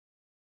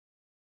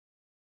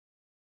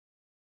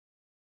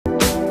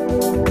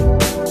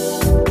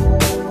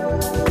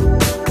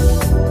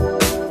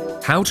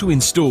how to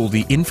install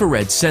the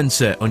infrared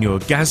sensor on your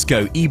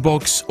Gazco E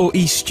Box or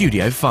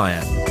eStudio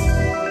Fire.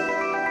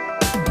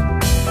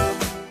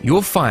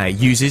 Your Fire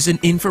uses an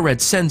infrared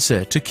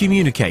sensor to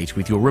communicate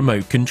with your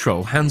remote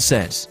control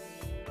handset.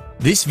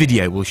 This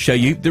video will show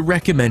you the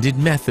recommended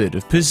method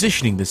of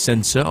positioning the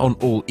sensor on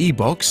all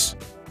eBox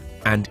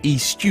and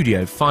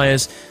eStudio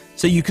Fires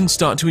so you can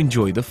start to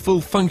enjoy the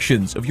full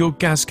functions of your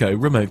Gazco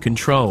remote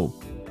control.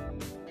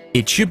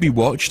 It should be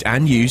watched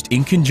and used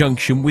in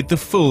conjunction with the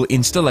full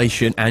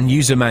installation and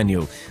user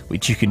manual,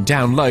 which you can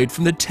download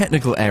from the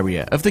technical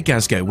area of the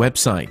Gazco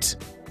website.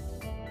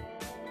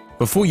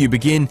 Before you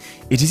begin,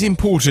 it is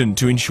important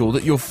to ensure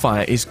that your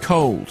Fire is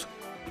cold.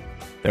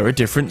 There are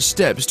different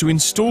steps to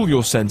install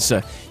your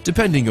sensor,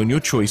 depending on your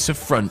choice of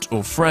front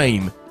or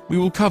frame. We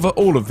will cover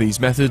all of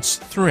these methods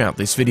throughout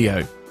this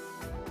video.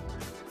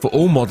 For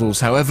all models,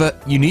 however,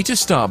 you need to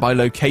start by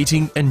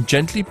locating and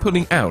gently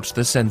pulling out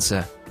the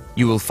sensor.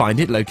 You will find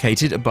it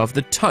located above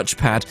the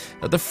touchpad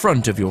at the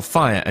front of your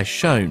Fire as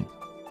shown.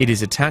 It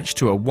is attached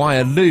to a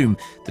wire loom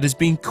that has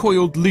been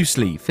coiled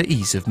loosely for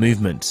ease of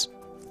movement.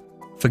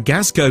 For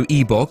Gazco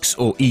E Box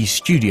or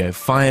eStudio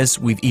Fires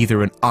with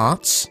either an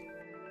Arts,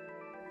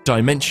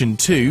 Dimension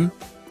 2,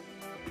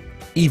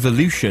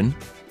 Evolution,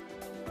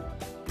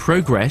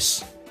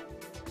 Progress,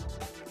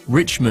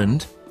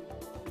 Richmond,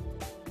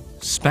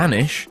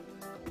 Spanish,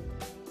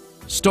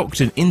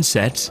 Stockton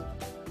Inset,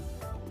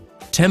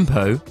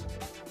 Tempo,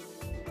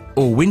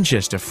 or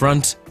Winchester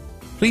Front,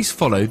 please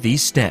follow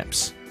these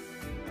steps.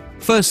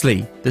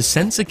 Firstly, the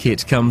sensor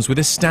kit comes with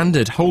a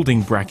standard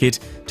holding bracket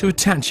to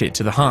attach it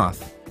to the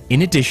hearth.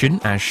 In addition,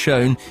 as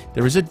shown,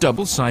 there is a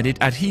double-sided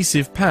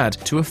adhesive pad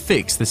to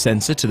affix the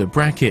sensor to the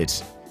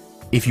bracket.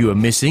 If you are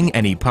missing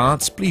any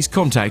parts, please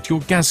contact your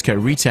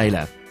Gazco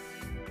retailer.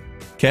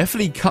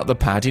 Carefully cut the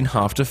pad in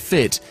half to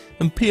fit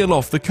and peel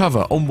off the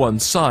cover on one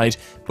side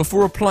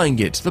before applying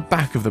it to the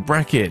back of the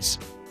bracket.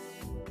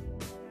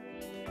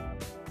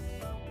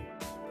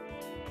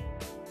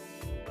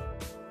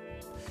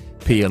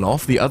 Peel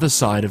off the other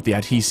side of the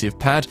adhesive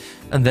pad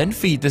and then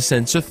feed the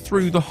sensor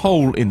through the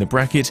hole in the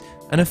bracket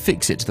and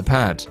affix it to the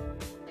pad.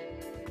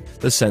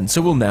 The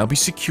sensor will now be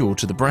secured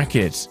to the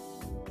bracket.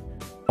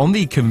 On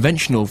the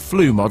conventional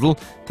flue model,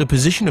 the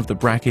position of the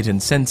bracket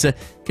and sensor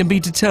can be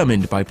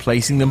determined by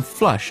placing them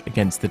flush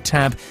against the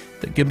tab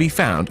that can be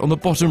found on the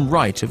bottom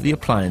right of the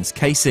appliance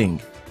casing.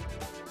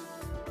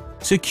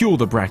 Secure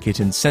the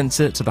bracket and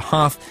sensor to the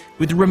hearth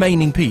with the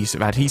remaining piece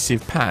of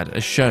adhesive pad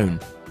as shown.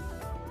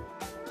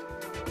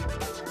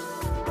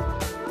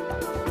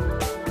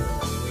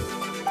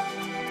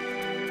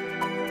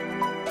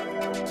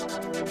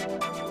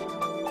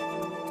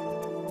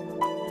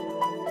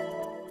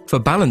 For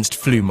balanced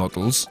flue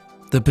models,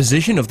 the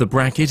position of the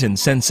bracket and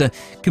sensor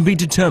can be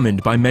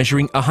determined by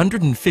measuring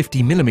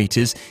 150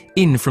 mm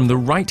in from the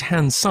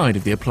right-hand side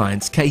of the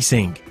appliance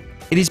casing.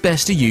 It is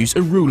best to use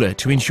a ruler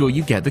to ensure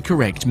you get the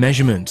correct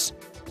measurement.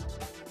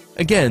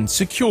 Again,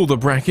 secure the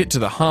bracket to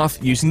the hearth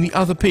using the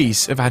other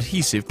piece of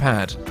adhesive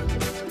pad.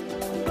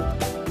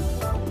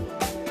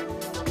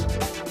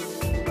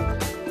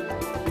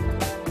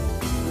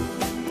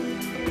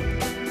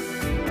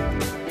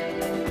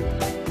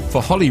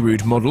 For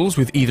Holyrood models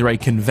with either a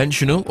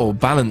conventional or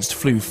balanced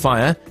flue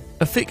fire,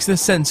 affix the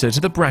sensor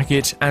to the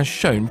bracket as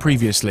shown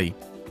previously.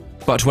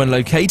 But when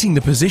locating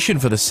the position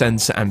for the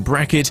sensor and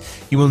bracket,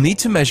 you will need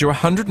to measure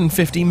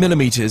 150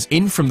 mm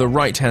in from the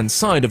right-hand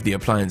side of the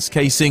appliance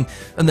casing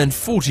and then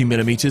 40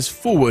 mm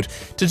forward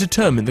to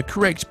determine the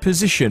correct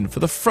position for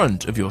the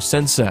front of your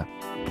sensor.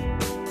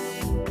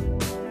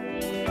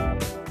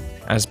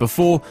 As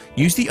before,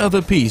 use the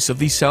other piece of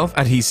the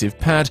self-adhesive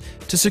pad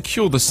to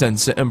secure the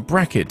sensor and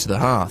bracket to the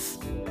hearth.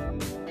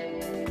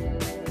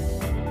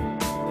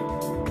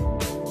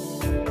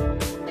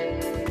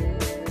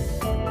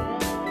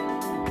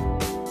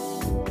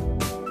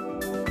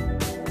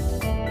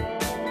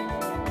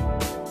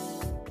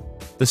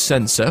 The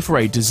sensor for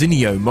a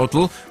Desinio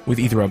model with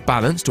either a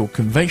balanced or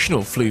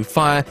conventional flue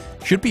fire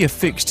should be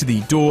affixed to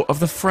the door of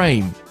the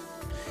frame.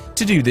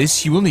 To do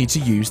this, you will need to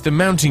use the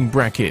mounting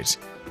bracket,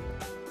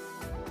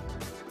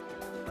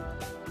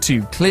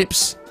 2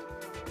 clips,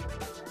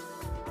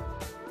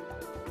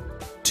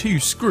 2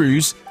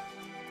 screws,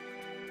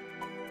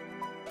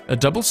 a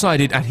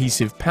double-sided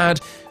adhesive pad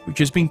which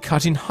has been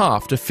cut in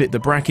half to fit the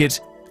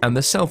bracket, and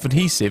the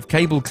self-adhesive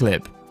cable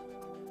clip.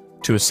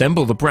 To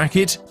assemble the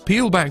bracket,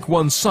 peel back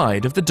one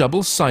side of the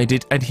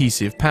double-sided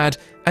adhesive pad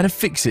and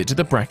affix it to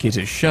the bracket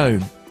as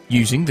shown.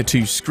 Using the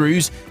 2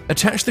 screws,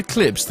 attach the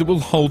clips that will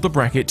hold the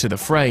bracket to the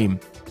frame.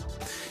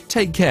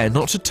 Take care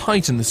not to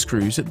tighten the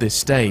screws at this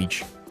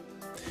stage.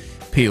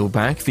 Peel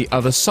back the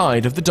other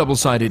side of the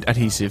double-sided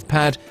adhesive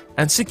pad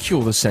and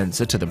secure the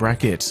sensor to the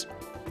bracket.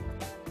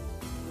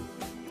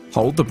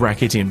 Hold the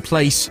bracket in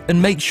place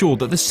and make sure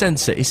that the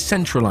sensor is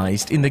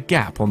centralized in the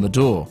gap on the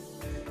door.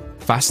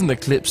 Fasten the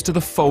clips to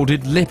the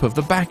folded lip of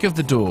the back of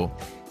the door.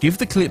 Give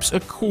the clips a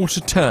quarter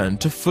turn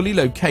to fully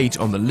locate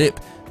on the lip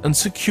and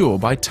secure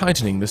by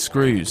tightening the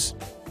screws.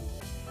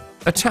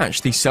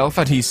 Attach the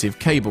self-adhesive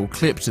cable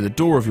clip to the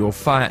door of your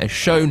fire as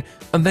shown,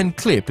 and then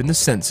clip in the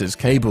sensor's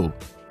cable.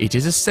 It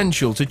is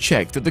essential to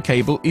check that the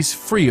cable is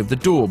free of the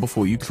door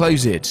before you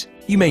close it.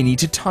 You may need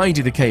to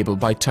tidy the cable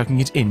by tucking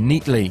it in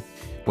neatly.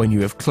 When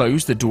you have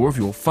closed the door of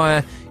your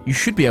fire, you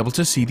should be able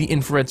to see the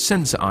infrared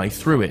sensor eye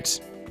through it.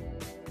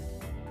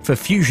 For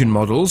fusion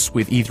models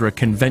with either a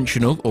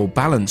conventional or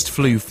balanced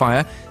flue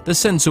fire, the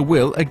sensor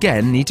will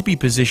again need to be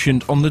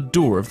positioned on the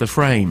door of the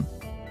frame.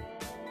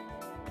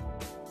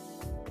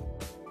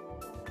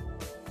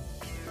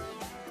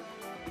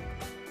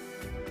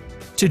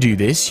 To do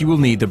this, you will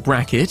need the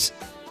bracket,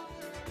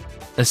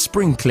 a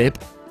spring clip,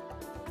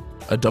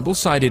 a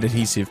double-sided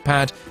adhesive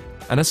pad,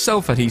 and a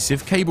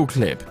self-adhesive cable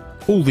clip.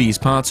 All these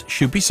parts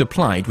should be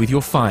supplied with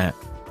your fire.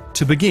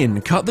 To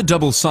begin, cut the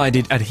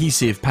double-sided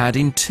adhesive pad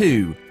in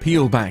two,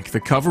 peel back the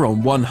cover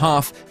on one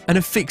half, and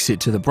affix it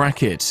to the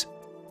bracket.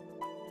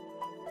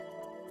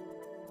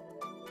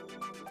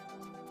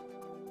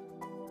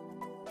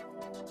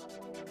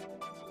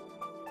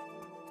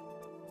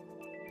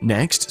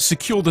 Next,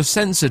 secure the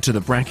sensor to the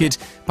bracket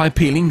by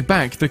peeling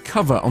back the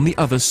cover on the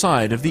other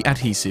side of the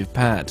adhesive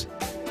pad.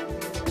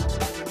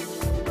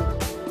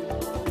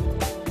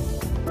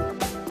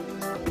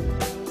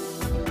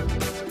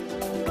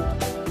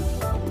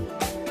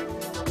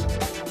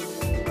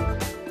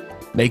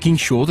 Making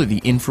sure that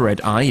the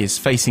infrared eye is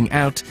facing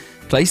out,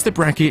 place the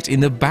bracket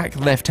in the back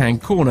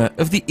left-hand corner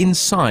of the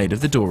inside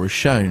of the door as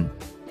shown.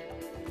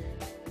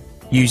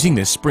 Using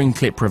the spring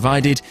clip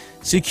provided,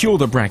 secure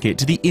the bracket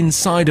to the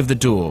inside of the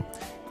door.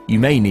 You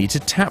may need to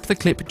tap the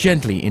clip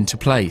gently into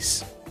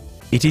place.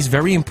 It is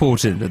very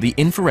important that the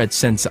infrared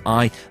sensor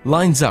eye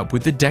lines up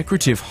with the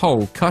decorative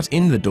hole cut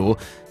in the door,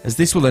 as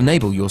this will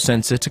enable your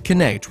sensor to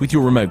connect with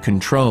your remote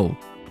control.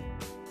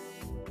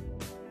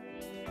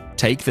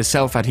 Take the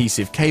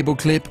self-adhesive cable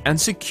clip and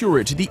secure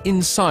it to the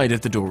inside of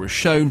the door as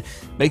shown,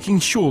 making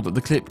sure that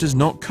the clip does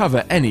not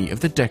cover any of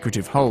the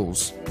decorative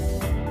holes.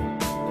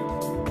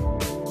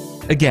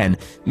 Again,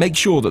 make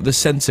sure that the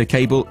sensor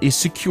cable is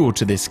secured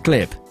to this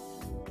clip.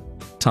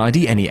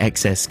 Tidy any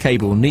excess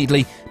cable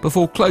neatly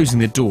before closing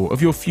the door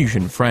of your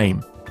fusion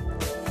frame.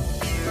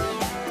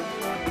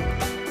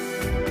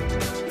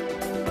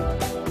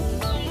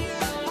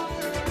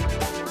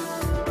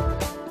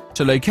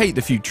 To locate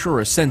the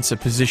Futura sensor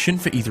position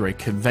for either a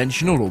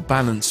conventional or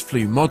balanced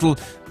flue model,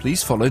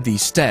 please follow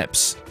these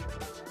steps.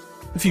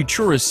 The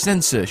Futura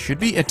sensor should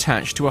be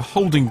attached to a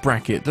holding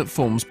bracket that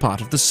forms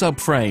part of the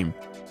subframe.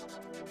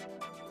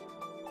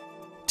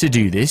 To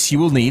do this, you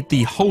will need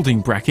the holding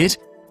bracket,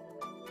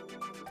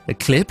 a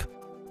clip,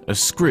 a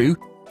screw,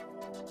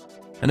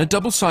 and a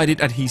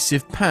double-sided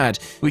adhesive pad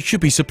which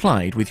should be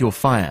supplied with your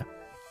fire.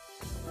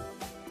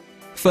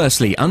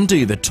 Firstly,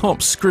 undo the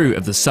top screw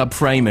of the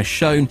subframe as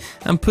shown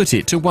and put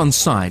it to one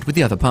side with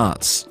the other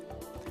parts.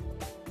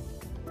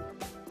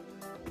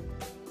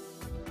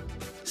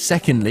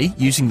 Secondly,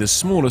 using the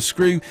smaller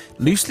screw,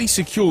 loosely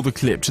secure the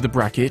clip to the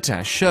bracket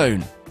as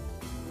shown.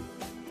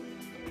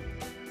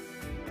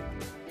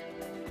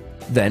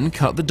 Then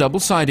cut the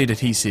double-sided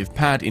adhesive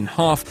pad in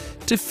half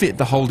to fit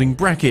the holding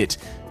bracket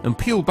and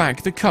peel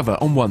back the cover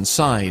on one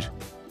side.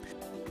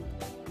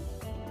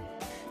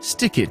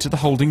 Stick it to the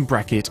holding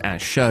bracket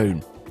as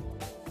shown.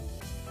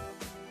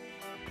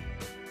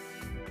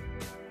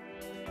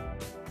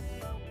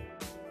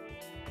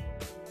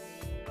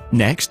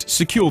 Next,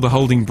 secure the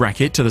holding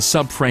bracket to the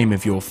subframe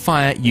of your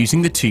fire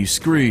using the two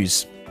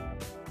screws.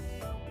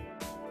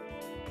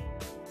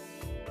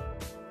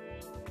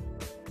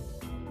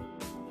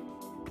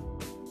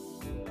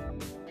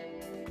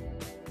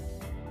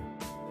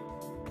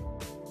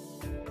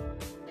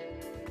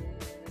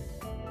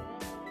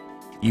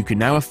 You can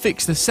now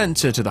affix the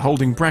sensor to the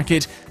holding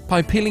bracket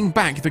by peeling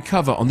back the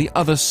cover on the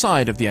other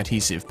side of the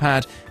adhesive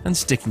pad and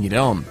sticking it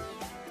on.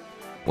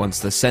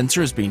 Once the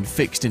sensor has been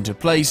fixed into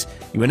place,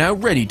 you are now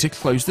ready to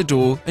close the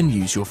door and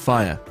use your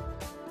fire.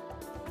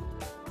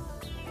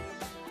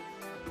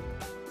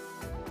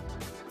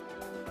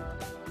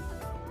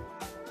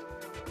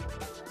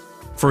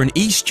 For an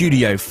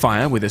eStudio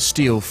fire with a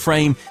steel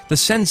frame, the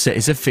sensor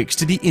is affixed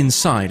to the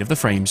inside of the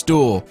frame's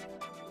door.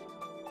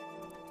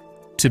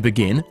 To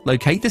begin,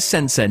 locate the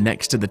sensor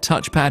next to the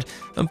touchpad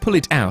and pull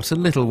it out a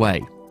little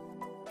way.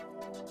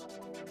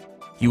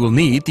 You will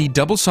need the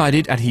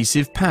double-sided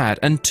adhesive pad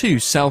and two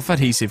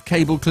self-adhesive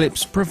cable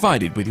clips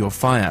provided with your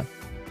fire.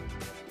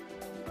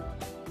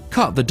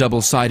 Cut the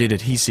double-sided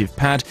adhesive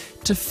pad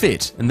to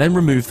fit and then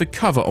remove the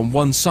cover on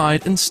one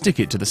side and stick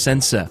it to the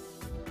sensor.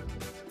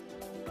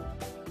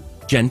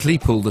 Gently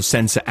pull the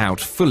sensor out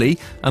fully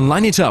and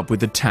line it up with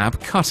the tab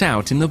cut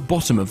out in the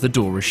bottom of the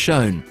door as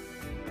shown.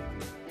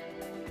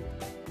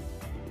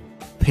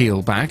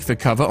 Peel back the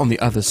cover on the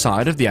other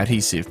side of the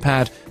adhesive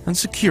pad and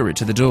secure it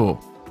to the door.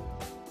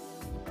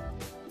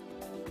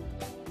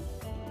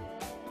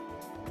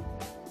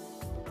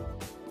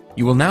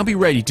 You will now be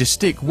ready to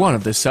stick one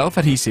of the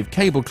self-adhesive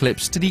cable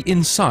clips to the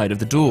inside of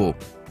the door.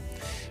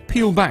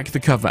 Peel back the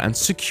cover and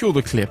secure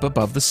the clip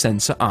above the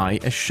sensor eye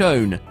as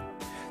shown.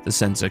 The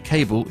sensor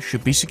cable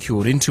should be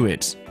secured into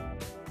it.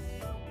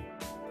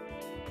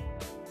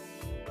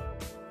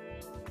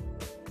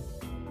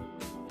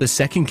 The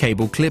second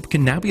cable clip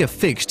can now be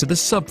affixed to the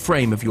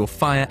subframe of your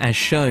Fire as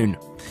shown.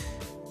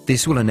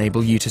 This will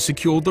enable you to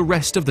secure the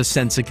rest of the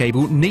sensor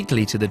cable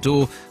neatly to the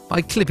door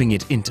by clipping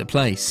it into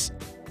place.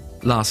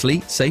 Lastly,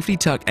 safely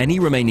tuck any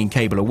remaining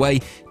cable away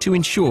to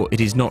ensure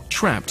it is not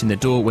trapped in the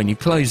door when you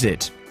close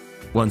it.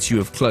 Once you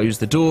have closed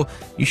the door,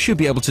 you should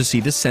be able to see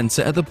the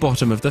sensor at the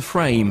bottom of the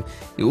frame.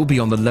 It will be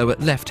on the lower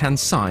left-hand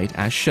side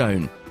as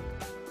shown.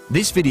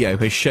 This video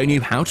has shown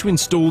you how to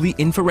install the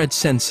infrared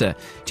sensor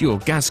to your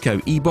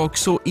Gazco E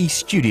Box or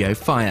eStudio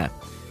Fire.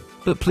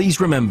 But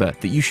please remember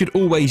that you should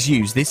always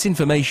use this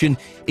information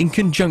in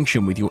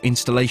conjunction with your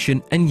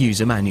installation and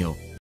user manual.